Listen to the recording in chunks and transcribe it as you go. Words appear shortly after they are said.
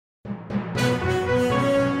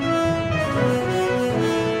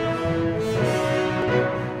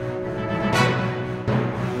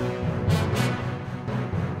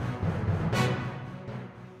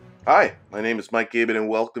My name is Mike Gaben and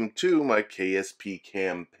welcome to my KSP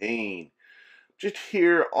campaign. Just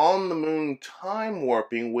here on the moon time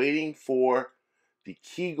warping, waiting for the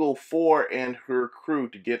Kegel 4 and her crew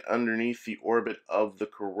to get underneath the orbit of the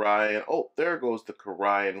Carian. Oh, there goes the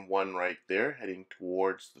Carian 1 right there, heading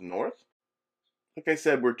towards the north. Like I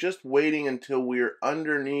said, we're just waiting until we're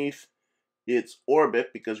underneath its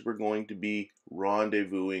orbit because we're going to be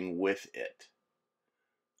rendezvousing with it.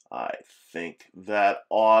 I think that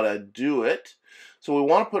ought to do it. So we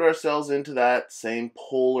want to put ourselves into that same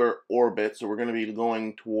polar orbit. So we're going to be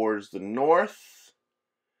going towards the north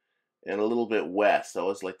and a little bit west. I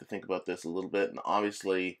always like to think about this a little bit, and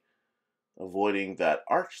obviously avoiding that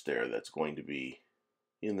arch there that's going to be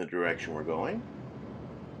in the direction we're going.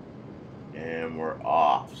 And we're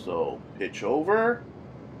off. So pitch over.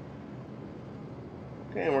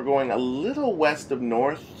 Okay, and we're going a little west of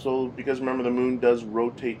north. So because remember the moon does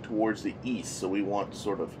rotate towards the east, so we want to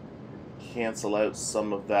sort of cancel out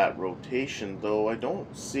some of that rotation, though I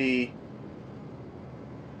don't see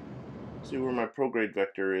where my prograde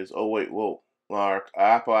vector is. Oh wait, whoa. Our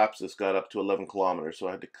apoapsis got up to 11 kilometers, so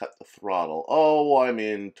I had to cut the throttle. Oh, I'm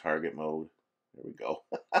in target mode. There we go.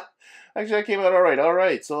 Actually, that came out all right. All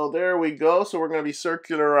right, so there we go. So we're going to be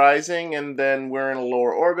circularizing, and then we're in a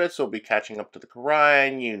lower orbit, so we'll be catching up to the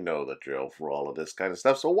Carian. You know the drill for all of this kind of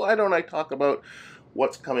stuff. So why don't I talk about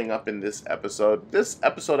what's coming up in this episode? This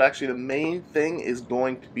episode, actually, the main thing is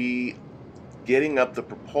going to be getting up the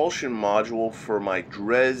propulsion module for my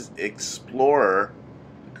Dres Explorer,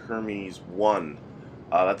 Hermes 1.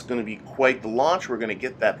 That's going to be quite the launch. We're going to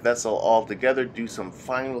get that vessel all together, do some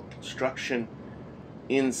final construction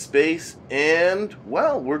in space, and,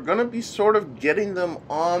 well, we're going to be sort of getting them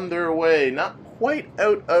on their way. Not quite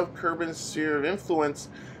out of Kerbin's sphere of influence,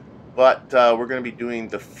 but we're going to be doing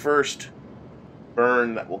the first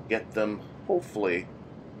burn that will get them, hopefully,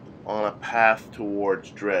 on a path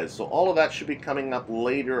towards Dres. So all of that should be coming up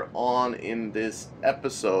later on in this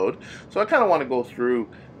episode. So I kind of want to go through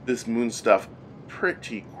this moon stuff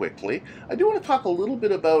pretty quickly. I do want to talk a little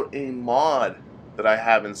bit about a mod that I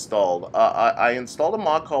have installed. I installed a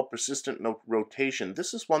mod called Persistent Rotation.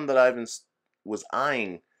 This is one that was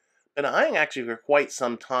been eyeing actually for quite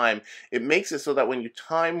some time. It makes it so that when you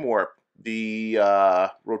time warp, the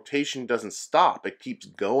rotation doesn't stop; it keeps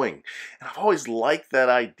going. And I've always liked that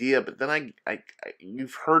idea, but then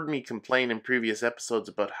you've heard me complain in previous episodes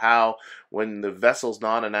about how when the vessel's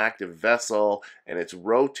not an active vessel and it's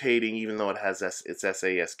rotating, even though it has it's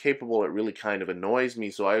SAS capable, it really kind of annoys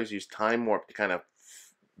me. So I always use time warp to kind of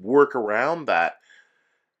work around that.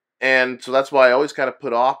 And so that's why I always kind of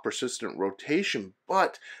put off persistent rotation.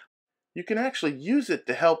 But you can actually use it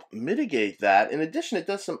to help mitigate that. In addition, it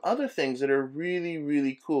does some other things that are really,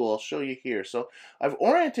 really cool. I'll show you here. So I've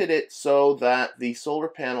oriented it so that the solar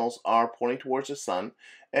panels are pointing towards the sun.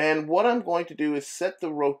 And what I'm going to do is set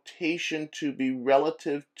the rotation to be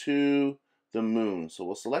relative to the moon. So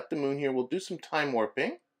we'll select the moon here. We'll do some time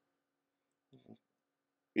warping.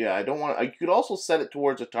 Yeah, I don't want to, I could also set it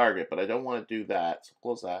towards a target, but I don't want to do that. So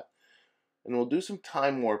close that. And we'll do some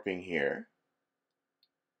time warping here.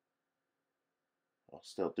 I'll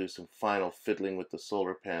still do some final fiddling with the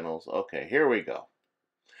solar panels. Okay, here we go.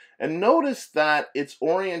 And notice that its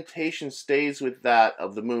orientation stays with that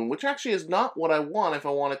of the moon, which actually is not what I want if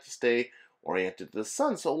I want it to stay oriented to the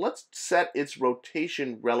sun. So let's set its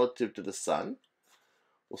rotation relative to the sun.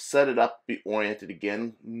 We'll set it up to be oriented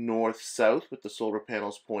again north-south with the solar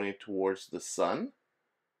panels pointing towards the sun.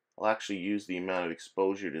 I'll actually use the amount of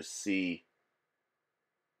exposure to see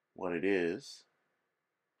what it is,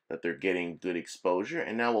 that they're getting good exposure.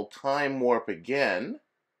 And now we'll time warp again.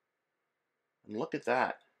 And look at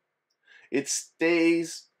that. It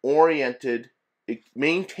stays oriented. It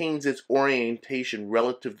maintains its orientation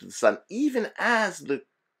relative to the sun, even as the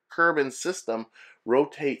Kerbin system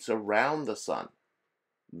rotates around the sun.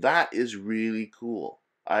 That is really cool.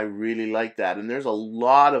 I really like that. And there's a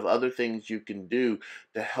lot of other things you can do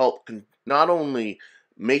to help not only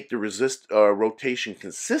make the rotation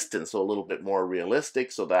consistent, so a little bit more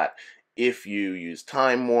realistic, so that if you use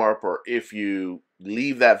time warp or if you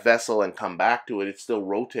leave that vessel and come back to it, it's still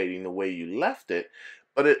rotating the way you left it.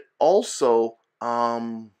 But it also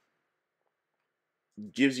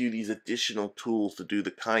gives you these additional tools to do the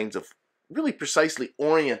kinds of really precisely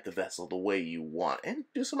orient the vessel the way you want, and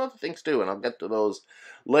do some other things too, and I'll get to those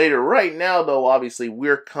later. Right now, though, obviously,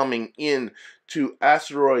 we're coming in to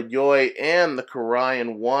Asteroid Yoi and the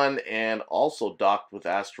Carian 1, and also docked with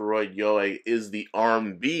Asteroid Yoi is the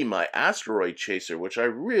Arm B, my asteroid chaser, which I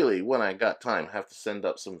really, when I got time, have to send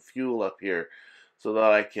up some fuel up here so that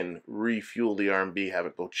I can refuel the Arm B, have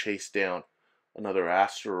it go chase down another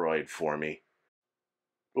asteroid for me.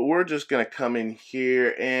 But we're just going to come in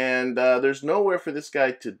here, and there's nowhere for this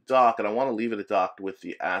guy to dock, and I want to leave it docked with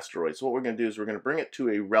the asteroid. So what we're going to do is we're going to bring it to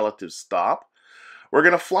a relative stop. We're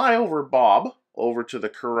going to fly over Bob over to the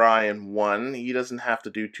Karian 1. He doesn't have to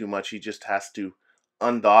do too much. He just has to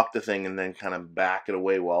undock the thing and then kind of back it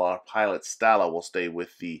away while our pilot Stala will stay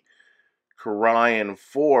with the Karian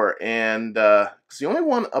 4. And the only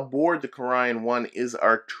one aboard the Karian 1 is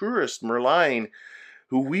our tourist Merline,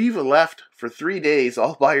 who we've left for 3 days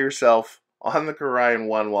all by herself on the Karian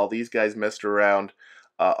 1 while these guys messed around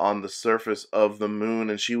on the surface of the moon.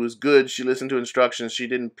 And she was good. She listened to instructions. She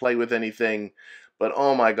didn't play with anything. But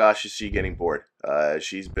oh my gosh, is she getting bored.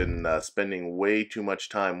 She's been spending way too much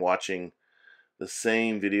time watching the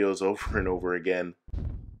same videos over and over again.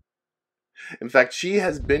 In fact, she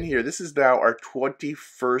has been here. This is now our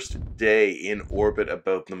 21st day in orbit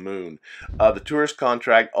about the moon. The tourist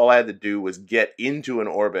contract, all I had to do was get into an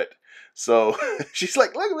orbit. So she's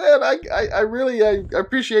like, look, man, I really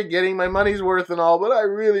appreciate getting my money's worth and all, but I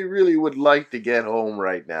really would like to get home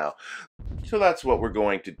right now. So that's what we're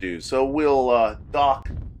going to do. So we'll dock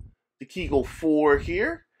the Kegel 4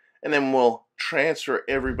 here, and then we'll transfer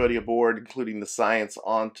everybody aboard, including the science,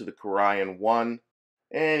 onto the Karian 1.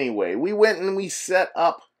 Anyway, we went and we set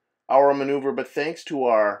up our maneuver, but thanks to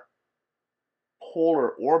our polar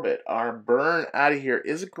orbit, our burn out of here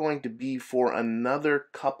isn't going to be for another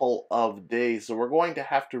couple of days. So we're going to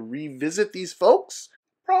have to revisit these folks,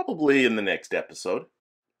 probably in the next episode.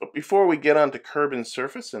 But before we get onto Kerbin's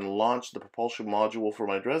surface and launch the propulsion module for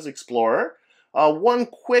my Dres Explorer, one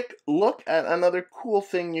quick look at another cool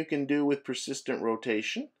thing you can do with persistent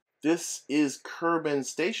rotation. This is Kerbin's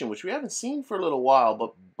station, which we haven't seen for a little while,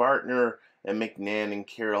 but Bartner and McNann and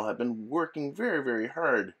Carroll have been working very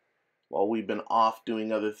hard while we've been off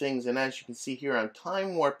doing other things. And as you can see here, I'm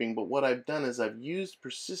time warping, but what I've done is I've used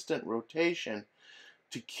persistent rotation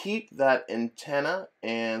to keep that antenna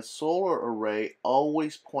and solar array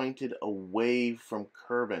always pointed away from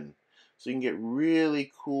Kerbin. So you can get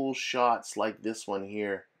really cool shots like this one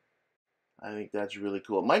here. I think that's really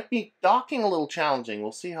cool. It might be docking a little challenging.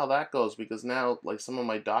 We'll see how that goes, because now like some of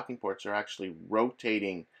my docking ports are actually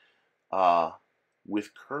rotating with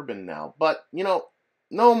Kerbin now. But, you know,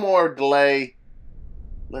 no more delay.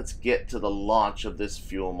 Let's get to the launch of this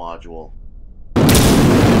fuel module.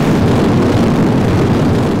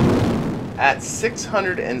 At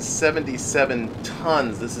 677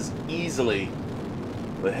 tons, this is easily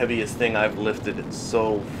the heaviest thing I've lifted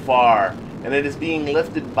so far. And it is being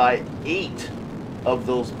lifted by 8 of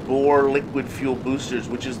those Bohr liquid fuel boosters,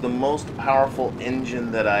 which is the most powerful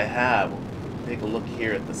engine that I have. Take a look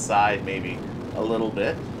here at the side maybe a little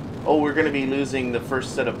bit. Oh, we're going to be losing the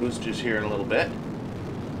first set of boosters here in a little bit. So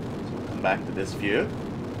we'll come back to this view.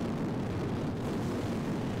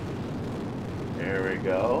 There we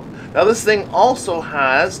go. Now this thing also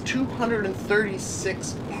has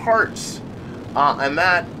 236 parts. And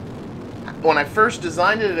that, when I first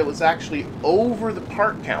designed it, it was actually over the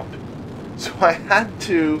part count. So I had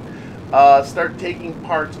to start taking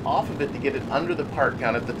parts off of it to get it under the part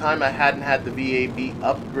count. At the time I hadn't had the VAB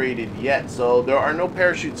upgraded yet. So there are no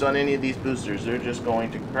parachutes on any of these boosters. They're just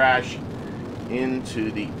going to crash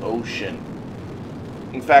into the ocean.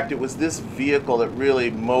 In fact, it was this vehicle that really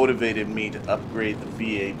motivated me to upgrade the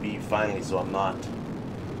VAB finally, so I'm not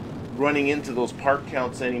running into those part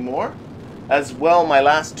counts anymore. As well, my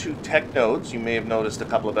last 2 tech nodes, you may have noticed a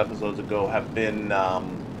couple of episodes ago, have been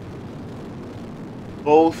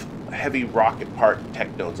both heavy rocket part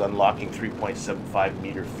tech nodes, unlocking 3.75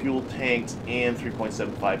 meter fuel tanks and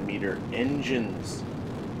 3.75 meter engines,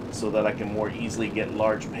 so that I can more easily get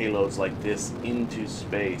large payloads like this into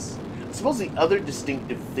space. I suppose the other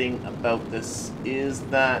distinctive thing about this is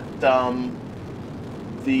that I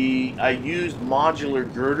used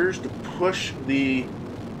modular girders to push the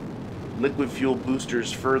liquid fuel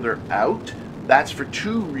boosters further out. That's for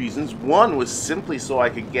 2 reasons. One was simply so I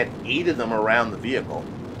could get 8 of them around the vehicle.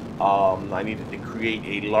 I needed to create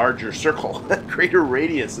a larger circle, greater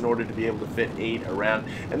radius, in order to be able to fit 8 around.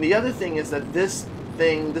 And the other thing is that this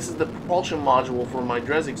is the propulsion module for my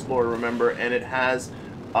Dres Explorer, remember, and it has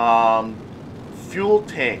fuel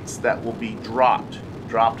tanks that will be dropped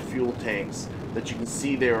fuel tanks that you can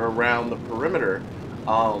see there around the perimeter.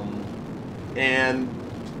 And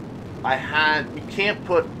you can't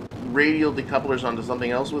put radial decouplers onto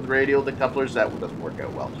something else with radial decouplers. That doesn't work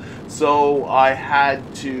out well. So I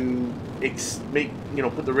had to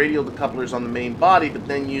put the radial decouplers on the main body, but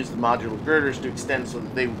then use the modular girders to extend so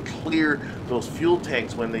that they would clear those fuel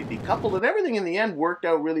tanks when they decoupled. And everything in the end worked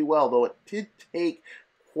out really well, though it did take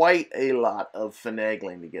quite a lot of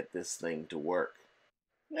finagling to get this thing to work.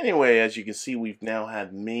 Anyway, as you can see, we've now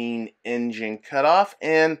had main engine cut off,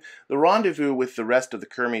 and the rendezvous with the rest of the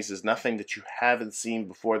Kermes is nothing that you haven't seen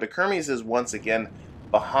before. The Kermes is once again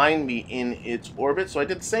behind me in its orbit, so I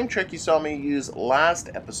did the same trick you saw me use last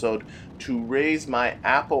episode to raise my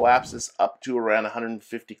apoapsis up to around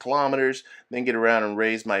 150 kilometers, then get around and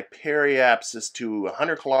raise my periapsis to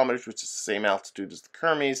 100 kilometers, which is the same altitude as the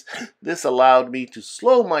Kermes. This allowed me to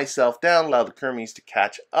slow myself down, allow the Kermes to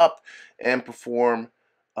catch up, and perform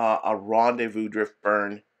a rendezvous drift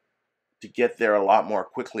burn to get there a lot more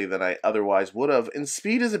quickly than I otherwise would have. And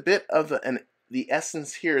speed is a bit of the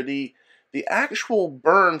essence here. The actual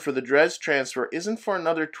burn for the Dres transfer isn't for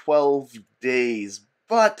another 12 days,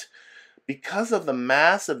 but because of the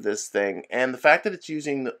mass of this thing and the fact that it's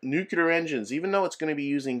using nuclear engines, even though it's going to be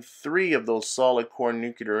using 3 of those solid core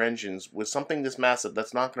nuclear engines, with something this massive,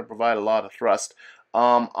 that's not going to provide a lot of thrust.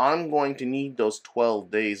 I'm going to need those 12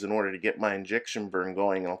 days in order to get my injection burn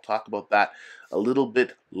going, and I'll talk about that a little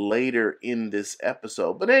bit later in this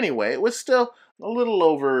episode. But anyway, it was still a little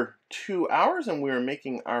over 2 hours, and we were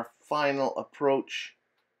making our final approach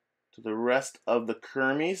to the rest of the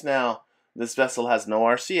Kermes. Now, this vessel has no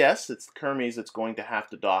RCS. It's the Kermes that's going to have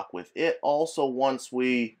to dock with it. Also, once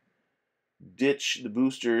we ditch the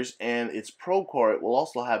boosters and its probe core, it will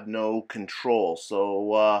also have no control.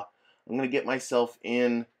 So I'm going to get myself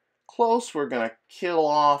in close. We're going to kill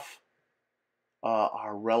off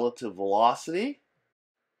our relative velocity.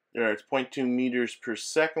 There, it's 0.2 meters per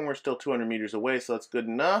second. We're still 200 meters away, so that's good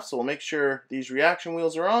enough. So we'll make sure these reaction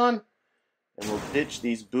wheels are on, and we'll ditch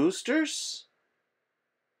these boosters.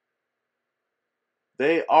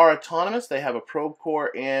 They are autonomous. They have a probe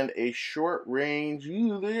core and a short range.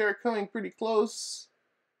 Ooh, they are coming pretty close.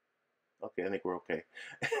 Okay, I think we're okay.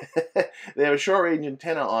 They have a short range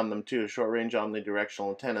antenna on them too, a short range omnidirectional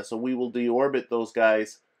antenna. So we will deorbit those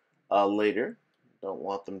guys later. Don't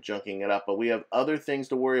want them junking it up, but we have other things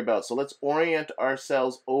to worry about. So let's orient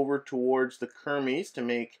ourselves over towards the Kermes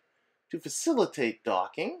to facilitate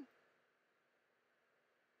docking.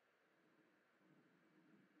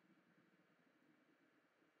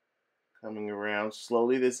 Coming around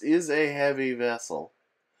slowly. This is a heavy vessel.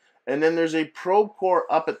 And then there's a probe core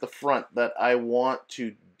up at the front that I want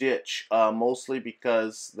to ditch, mostly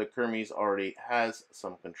because the Kermes already has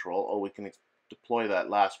some control. Oh, we can deploy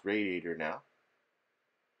that last radiator now.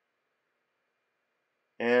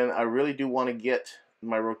 And I really do want to get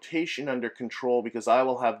my rotation under control because I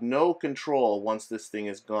will have no control once this thing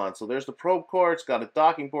is gone. So there's the probe core. It's got a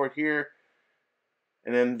docking port here.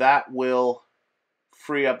 And then that will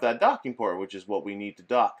free up that docking port, which is what we need to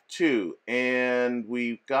dock to. And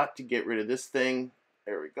we've got to get rid of this thing.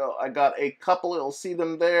 There we go. I got a couple. You'll see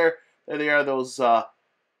them there. There they are, those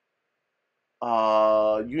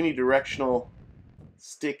unidirectional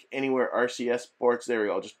stick anywhere RCS ports. There we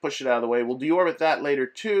go. I'll just push it out of the way. We'll deorbit that later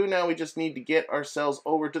too. Now we just need to get ourselves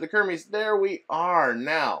over to the Kermes. There we are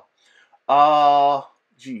now. I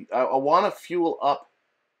want to fuel up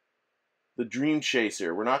the Dream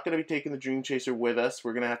Chaser. We're not going to be taking the Dream Chaser with us.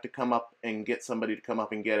 We're going to have to come up and get somebody to come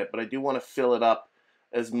up and get it. But I do want to fill it up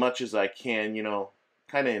as much as I can. You know,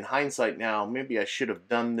 kind of in hindsight now, maybe I should have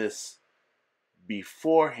done this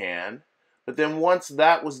beforehand. But then once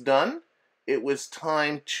that was done, it was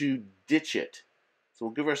time to ditch it. So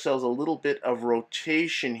we'll give ourselves a little bit of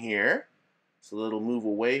rotation here so that it'll move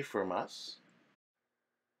away from us.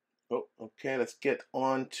 Oh, okay, let's get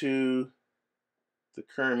on to the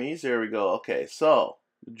Kermes. There we go. Okay, so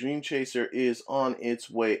the Dream Chaser is on its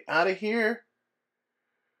way out of here.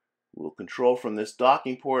 We'll control from this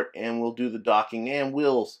docking port, and we'll do the docking, and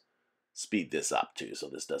we'll speed this up too, so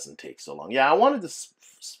this doesn't take so long. Yeah, I wanted to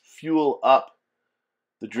fuel up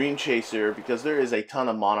the Dream Chaser because there is a ton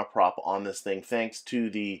of monoprop on this thing, thanks to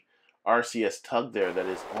the RCS tug there that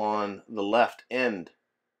is on the left end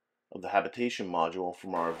of the habitation module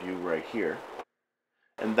from our view right here.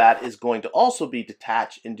 And that is going to also be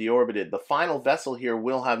detached and deorbited. The final vessel here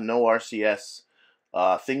will have no RCS.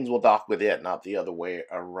 Things will dock with it, not the other way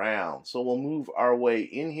around. So we'll move our way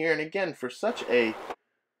in here. And again, for such a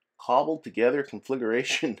cobbled together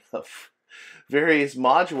configuration of various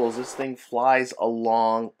modules, this thing flies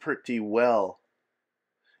along pretty well.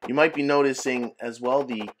 You might be noticing as well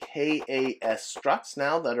the KAS struts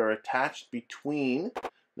now that are attached between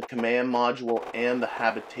the command module and the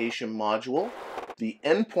habitation module. The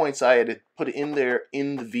endpoints I had put in there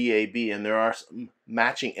in the VAB, and there are some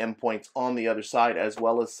matching endpoints on the other side, as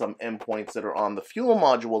well as some endpoints that are on the fuel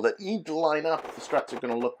module that need to line up if the struts are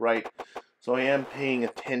going to look right. So I am paying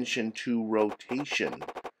attention to rotation.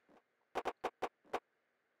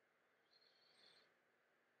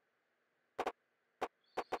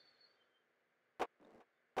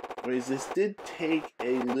 Anyways, this did take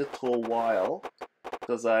a little while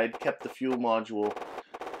because I'd kept the fuel module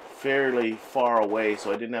fairly far away, so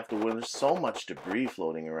I didn't have to worry. There's so much debris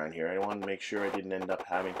floating around here. I wanted to make sure I didn't end up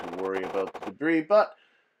having to worry about the debris, but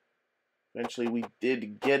eventually we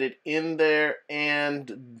did get it in there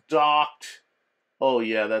and docked. Oh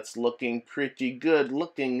yeah, that's looking pretty good,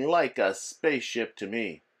 looking like a spaceship to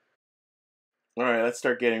me. Alright, let's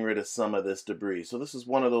start getting rid of some of this debris. So this is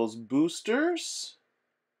one of those boosters.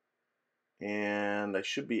 And I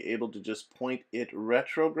should be able to just point it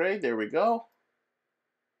retrograde. There we go.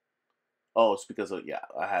 Oh, it's because of, yeah,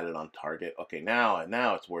 I had it on target. Okay, now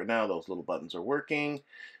it's where now those little buttons are working.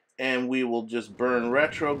 And we will just burn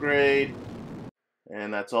retrograde.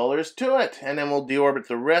 And that's all there is to it. And then we'll deorbit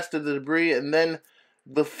the rest of the debris. And then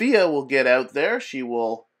the FIA will get out there. She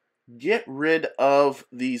will get rid of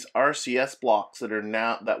these RCS blocks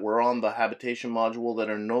that were on the habitation module that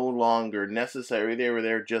are no longer necessary. They were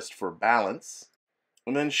there just for balance.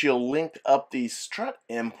 And then she'll link up these strut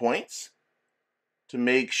endpoints to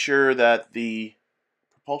make sure that the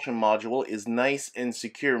propulsion module is nice and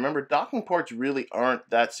secure. Remember, docking ports really aren't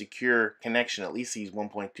that secure connection, at least these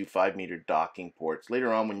 1.25 meter docking ports.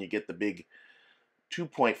 Later on, when you get the big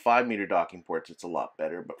 2.5 meter docking ports, it's a lot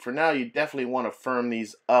better. But for now, you definitely want to firm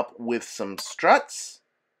these up with some struts.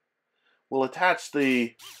 We'll attach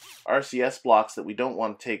the RCS blocks that we don't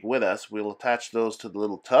want to take with us. We'll attach those to the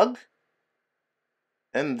little tug.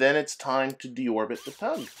 And then it's time to deorbit the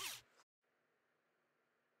tug.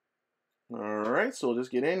 Alright, so we'll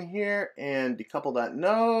just get in here and decouple that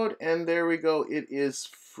node, and there we go, it is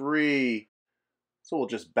free. So we'll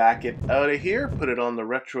just back it out of here, put it on the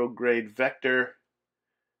retrograde vector,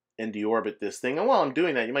 and deorbit this thing. And while I'm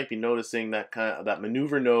doing that, you might be noticing that that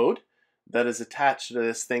maneuver node that is attached to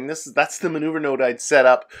this thing. That's the maneuver node I'd set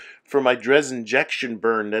up for my Dres injection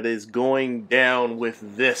burn that is going down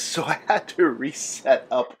with this. So I had to reset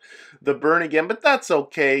up the burn again, but that's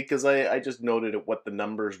okay because I just noted what the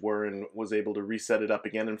numbers were and was able to reset it up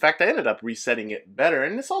again. In fact, I ended up resetting it better,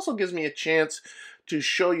 and this also gives me a chance to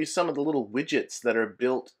show you some of the little widgets that are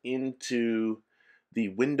built into the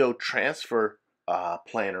window transfer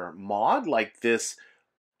planner mod, like this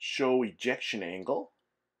show ejection angle.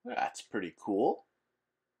 That's pretty cool.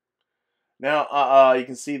 Now you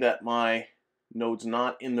can see that my node's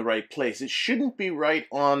not in the right place. It shouldn't be right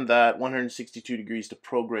on that 162 degrees to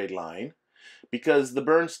prograde line because the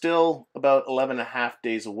burn's still about 11.5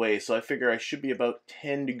 days away, so I figure I should be about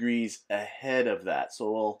 10 degrees ahead of that.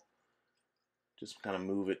 So we'll just kind of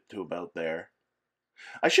move it to about there.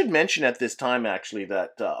 I should mention at this time actually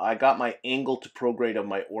that I got my angle to prograde of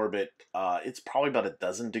my orbit. It's probably about a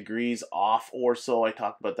dozen degrees off or so. I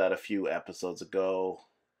talked about that a few episodes ago.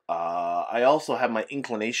 I also have my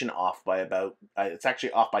inclination off by about, it's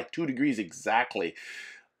actually off by 2 degrees exactly.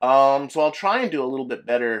 So I'll try and do a little bit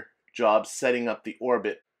better job setting up the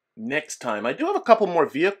orbit next time. I do have a couple more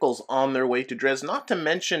vehicles on their way to Dres, not to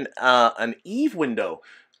mention an Eve window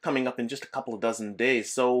coming up in just a couple of dozen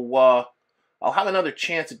days. So I'll have another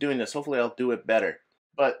chance at doing this. Hopefully I'll do it better.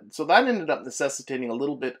 But so that ended up necessitating a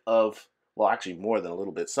little bit of, well, actually more than a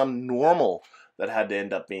little bit, some normal that had to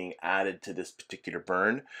end up being added to this particular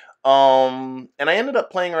burn. And I ended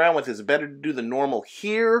up playing around with, is it better to do the normal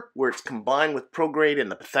here, where it's combined with prograde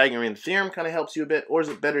and the Pythagorean theorem kind of helps you a bit, or is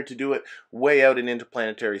it better to do it way out in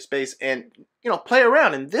interplanetary space and, you know, play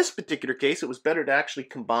around? In this particular case, it was better to actually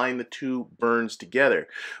combine the two burns together.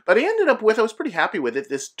 But I ended up with, I was pretty happy with it,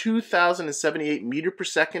 this 2,078 meter per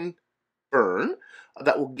second burn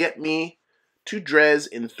that will get me to Dres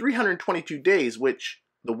in 322 days, which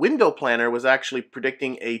the window planner was actually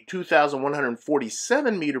predicting a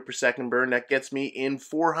 2,147 meter per second burn that gets me in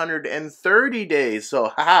 430 days. So,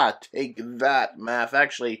 haha, take that, math.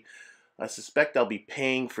 Actually, I suspect I'll be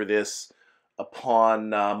paying for this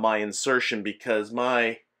upon my insertion because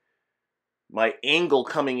my angle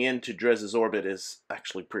coming into Dres's orbit is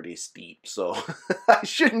actually pretty steep, so I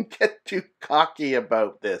shouldn't get too cocky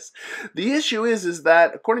about this. The issue is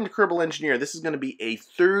that, according to Kerbal Engineer, this is going to be a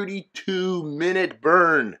 32-minute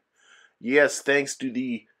burn. Yes, thanks to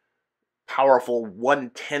the powerful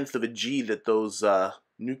 1/10 of a G that those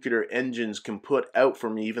nuclear engines can put out for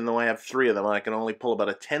me, even though I have 3 of them. I can only pull about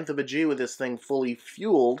 1/10 of a G with this thing fully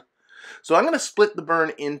fueled. So I'm going to split the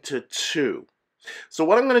burn into 2. So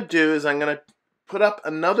what I'm going to do is I'm going to put up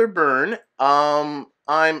another burn.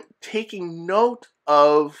 I'm taking note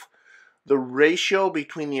of the ratio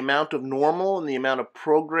between the amount of normal and the amount of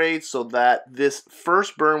prograde so that this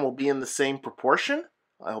first burn will be in the same proportion.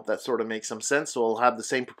 I hope that sort of makes some sense. So I'll have the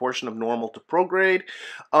same proportion of normal to prograde.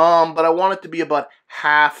 But I want it to be about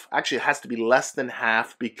half. Actually, it has to be less than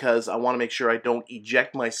half because I want to make sure I don't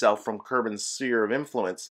eject myself from Kerbin's sphere of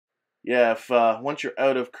influence. Yeah, if once you're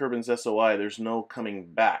out of Kerbin's SOI, there's no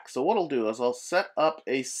coming back. So what I'll do is I'll set up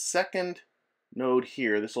a second node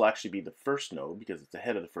here. This will actually be the first node because it's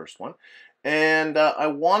ahead of the first one. And I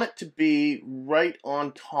want it to be right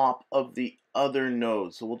on top of the other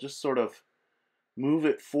node. So we'll just sort of move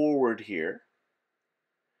it forward here.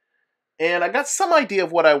 And I got some idea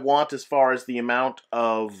of what I want as far as the amount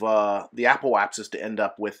of the apoapsis to end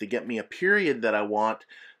up with to get me a period that I want.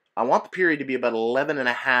 I want the period to be about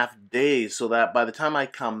 11.5 days so that by the time I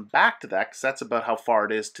come back to that, because that's about how far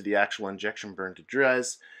it is to the actual injection burn to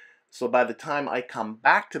Dres, so by the time I come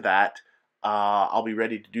back to that, I'll be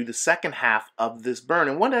ready to do the second half of this burn.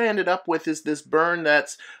 And what I ended up with is this burn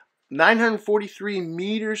that's 943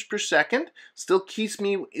 meters per second. Still keeps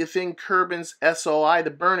me within Kerbin's SOI.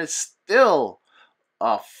 The burn is still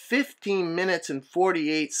 15 minutes and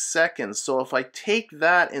 48 seconds. So if I take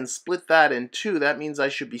that and split that in two, that means I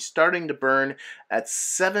should be starting to burn at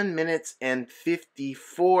 7 minutes and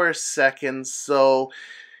 54 seconds. So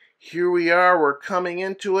here we are. We're coming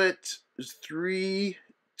into it. 3,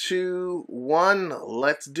 2, 1.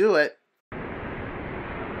 Let's do it.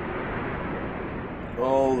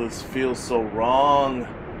 Oh, this feels so wrong.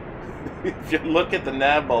 If you look at the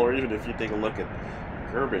nav ball, or even if you take a look at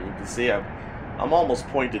Kerbin, you can see I'm almost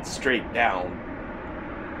pointed straight down.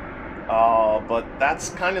 But that's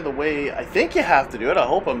kind of the way I think you have to do it. I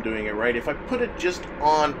hope I'm doing it right. If I put it just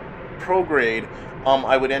on prograde,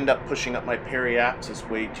 I would end up pushing up my periapsis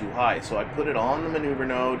way too high. So I put it on the maneuver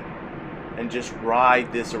node and just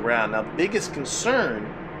ride this around. Now the biggest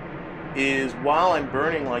concern is while I'm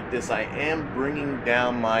burning like this, I am bringing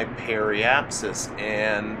down my periapsis,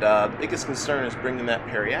 and the biggest concern is bringing that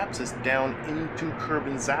periapsis down into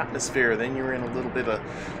Kerbin's atmosphere. Then you're in a little bit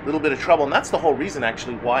of trouble, and that's the whole reason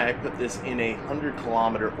actually why I put this in a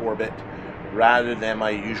 100-kilometer orbit rather than my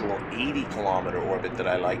usual 80-kilometer orbit that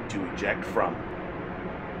I like to eject from.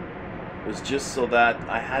 It was just so that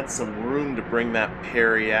I had some room to bring that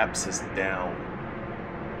periapsis down.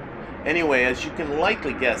 Anyway, as you can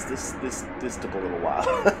likely guess, this took a little while.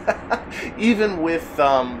 Even with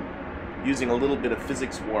using a little bit of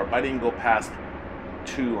physics warp, I didn't go past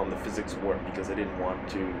 2 on the physics warp because I didn't want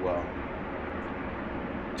to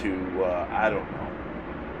I don't know,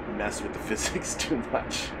 mess with the physics too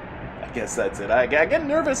much. I guess that's it. I get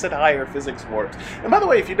nervous at higher physics warps. And by the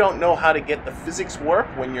way, if you don't know how to get the physics warp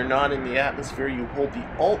when you're not in the atmosphere, you hold the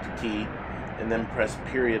Alt key and then press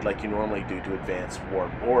period like you normally do to advance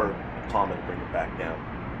warp, or comma to bring it back down.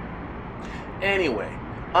 Anyway,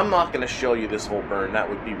 I'm not going to show you this whole burn. That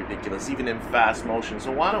would be ridiculous, even in fast motion.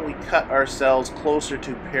 So why don't we cut ourselves closer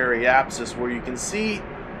to periapsis where you can see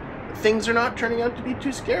things are not turning out to be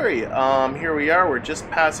too scary. Here we are. We're just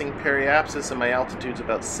passing periapsis and my altitude's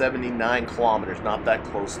about 79 kilometers, not that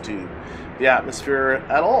close to the atmosphere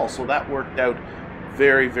at all. So that worked out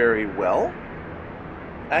very, very well.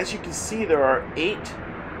 As you can see, there are 8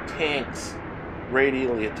 tanks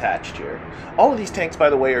radially attached here. All of these tanks, by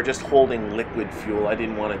the way, are just holding liquid fuel. I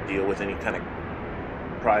didn't want to deal with any kind of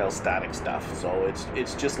cryostatic stuff, so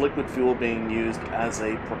it's just liquid fuel being used as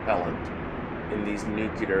a propellant in these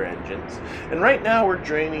nuclear engines. And right now we're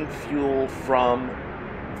draining fuel from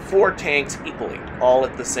 4 tanks equally, all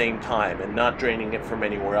at the same time, and not draining it from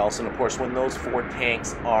anywhere else. And of course, when those 4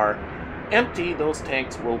 tanks are empty, those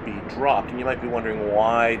tanks will be dropped. And you might be wondering,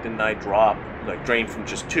 why didn't I drain from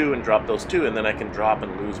just 2 and drop those 2, and then I can drop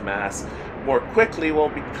and lose mass more quickly? Well,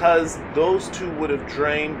 because those 2 would have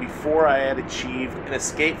drained before I had achieved an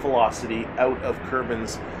escape velocity out of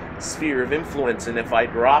Kerbin's sphere of influence, and if I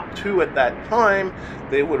dropped 2 at that time,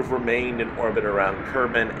 they would have remained in orbit around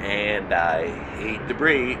Kerbin, and I hate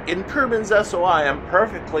debris. In Kerbin's SOI, I'm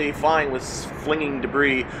perfectly fine with flinging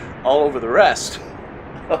debris all over the rest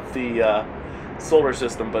of the solar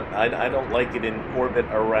system, but I don't like it in orbit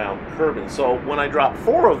around Kerbin. So when I drop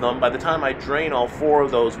 4 of them, by the time I drain all 4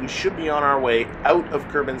 of those, we should be on our way out of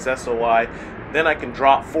Kerbin's SOI. Then I can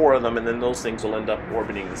drop 4 of them, and then those things will end up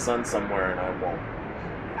orbiting the sun somewhere, and I won't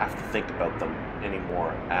have to think about them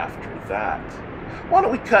anymore after that. Why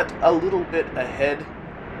don't we cut a little bit ahead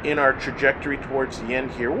in our trajectory towards the end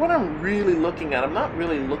here? What I'm really looking at, I'm not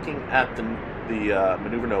really looking at the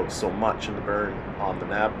maneuver node so much in the burn on the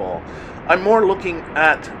nav ball. I'm more looking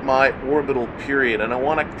at my orbital period, and I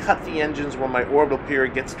want to cut the engines when my orbital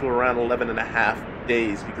period gets to around 11.5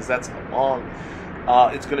 days, because that's how long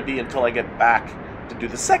it's going to be until I get back to do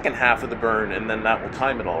the second half of the burn, and then that will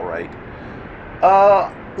time it all right.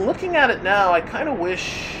 looking at it now, I kind of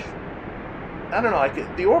wish, I don't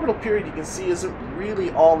know, the orbital period you can see isn't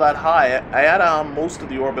really all that high. I had most of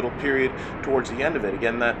the orbital period towards the end of it.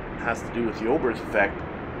 Again, that has to do with the Oberth effect.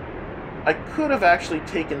 I could have actually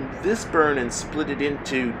taken this burn and split it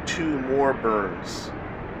into 2 more burns.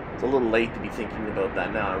 It's a little late to be thinking about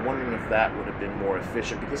that now. I'm wondering if that would have been more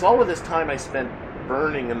efficient, because all of this time I spent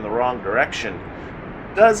burning in the wrong direction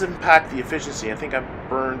does impact the efficiency. I think I've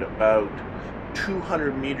burned about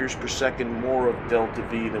 200 meters per second more of delta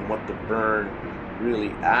V than what the burn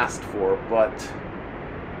really asked for, but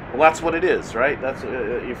well, that's what it is, right? That's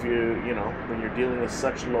if you know, when you're dealing with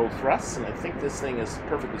such low thrusts, and I think this thing is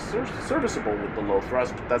perfectly serviceable with the low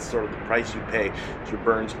thrust, but that's sort of the price you pay. So your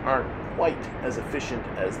burns aren't quite as efficient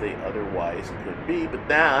as they otherwise could be, but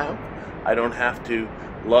now I don't have to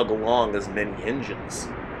lug along as many engines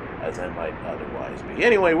as I might otherwise be.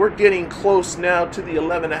 Anyway, we're getting close now to the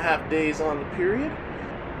 11.5 days on the period.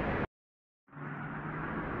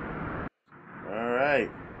 All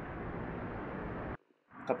right.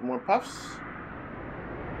 A couple more puffs.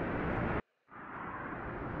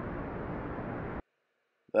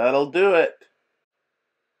 That'll do it.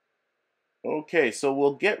 Okay, so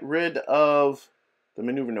we'll get rid of the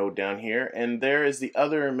maneuver node down here, and there is the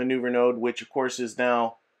other maneuver node, which of course is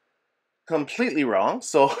now completely wrong,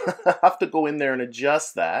 so I have to go in there and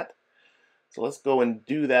adjust that. So let's go and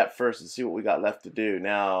do that first and see what we got left to do.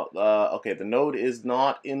 Now, okay, the node is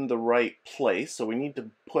not in the right place, so we need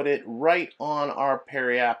to put it right on our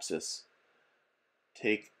periapsis.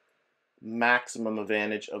 Take maximum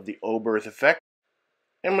advantage of the Oberth effect.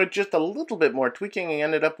 And with just a little bit more tweaking, I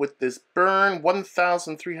ended up with this burn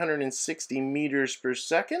 1,360 meters per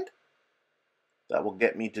second. That will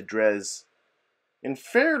get me to Dres in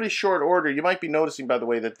fairly short order. You might be noticing, by the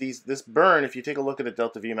way, that this burn, if you take a look at a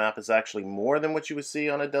delta V map, is actually more than what you would see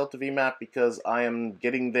on a delta V map, because I am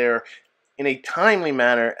getting there in a timely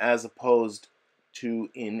manner as opposed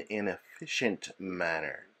to in an efficient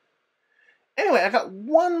manner. Anyway, I got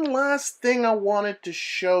one last thing I wanted to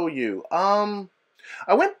show you.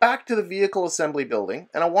 I went back to the vehicle assembly building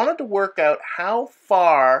and I wanted to work out how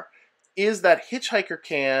far is that hitchhiker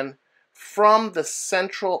can from the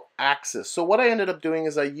central axis. So what I ended up doing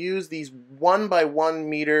is I used these 1 by 1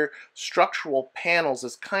 meter structural panels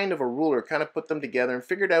as kind of a ruler, kind of put them together and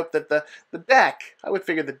figured out that the deck, I would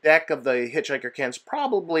figure the deck of the hitchhiker can is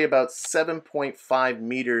probably about 7.5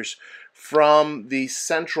 meters from the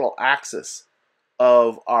central axis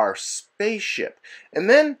of our spaceship. And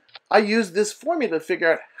then I used this formula to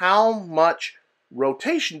figure out how much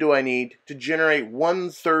rotation do I need to generate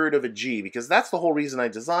 1/3 of a G, because that's the whole reason I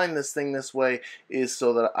designed this thing this way, is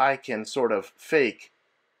so that I can sort of fake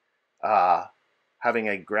having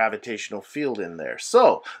a gravitational field in there.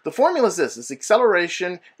 So the formula is this: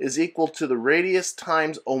 acceleration is equal to the radius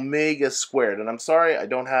times omega squared. And I'm sorry, I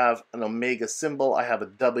don't have an omega symbol, I have a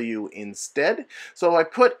W instead. So I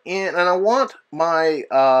put in, and I want my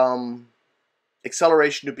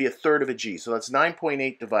acceleration to be 1/3 of a G. So that's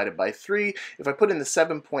 9.8 divided by 3. If I put in the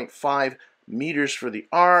 7.5 meters for the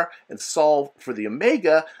R and solve for the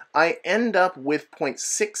omega, I end up with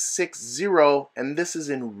 0.660, and this is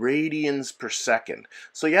in radians per second.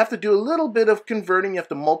 So you have to do a little bit of converting. You have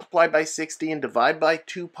to multiply by 60 and divide by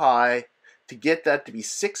 2 pi to get that to be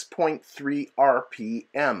 6.3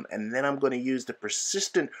 RPM. And then I'm going to use the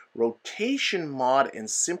persistent rotation mod and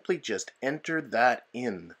simply just enter that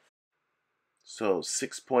in. So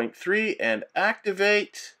 6.3 and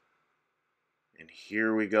activate, and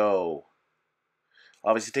here we go.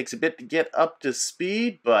 Obviously it takes a bit to get up to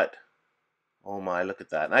speed, but oh my, look at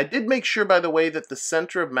that. And I did make sure, by the way, that the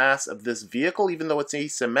center of mass of this vehicle, even though it's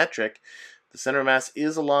asymmetric, the center of mass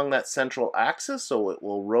is along that central axis, so it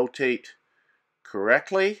will rotate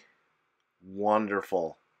correctly.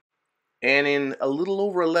 Wonderful. And in a little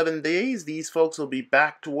over 11 days, these folks will be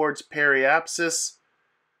back towards periapsis,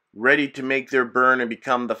 ready to make their burn and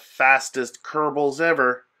become the fastest Kerbals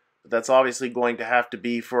ever. But that's obviously going to have to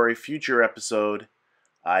be for a future episode.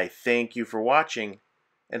 I thank you for watching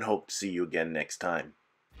and hope to see you again next time.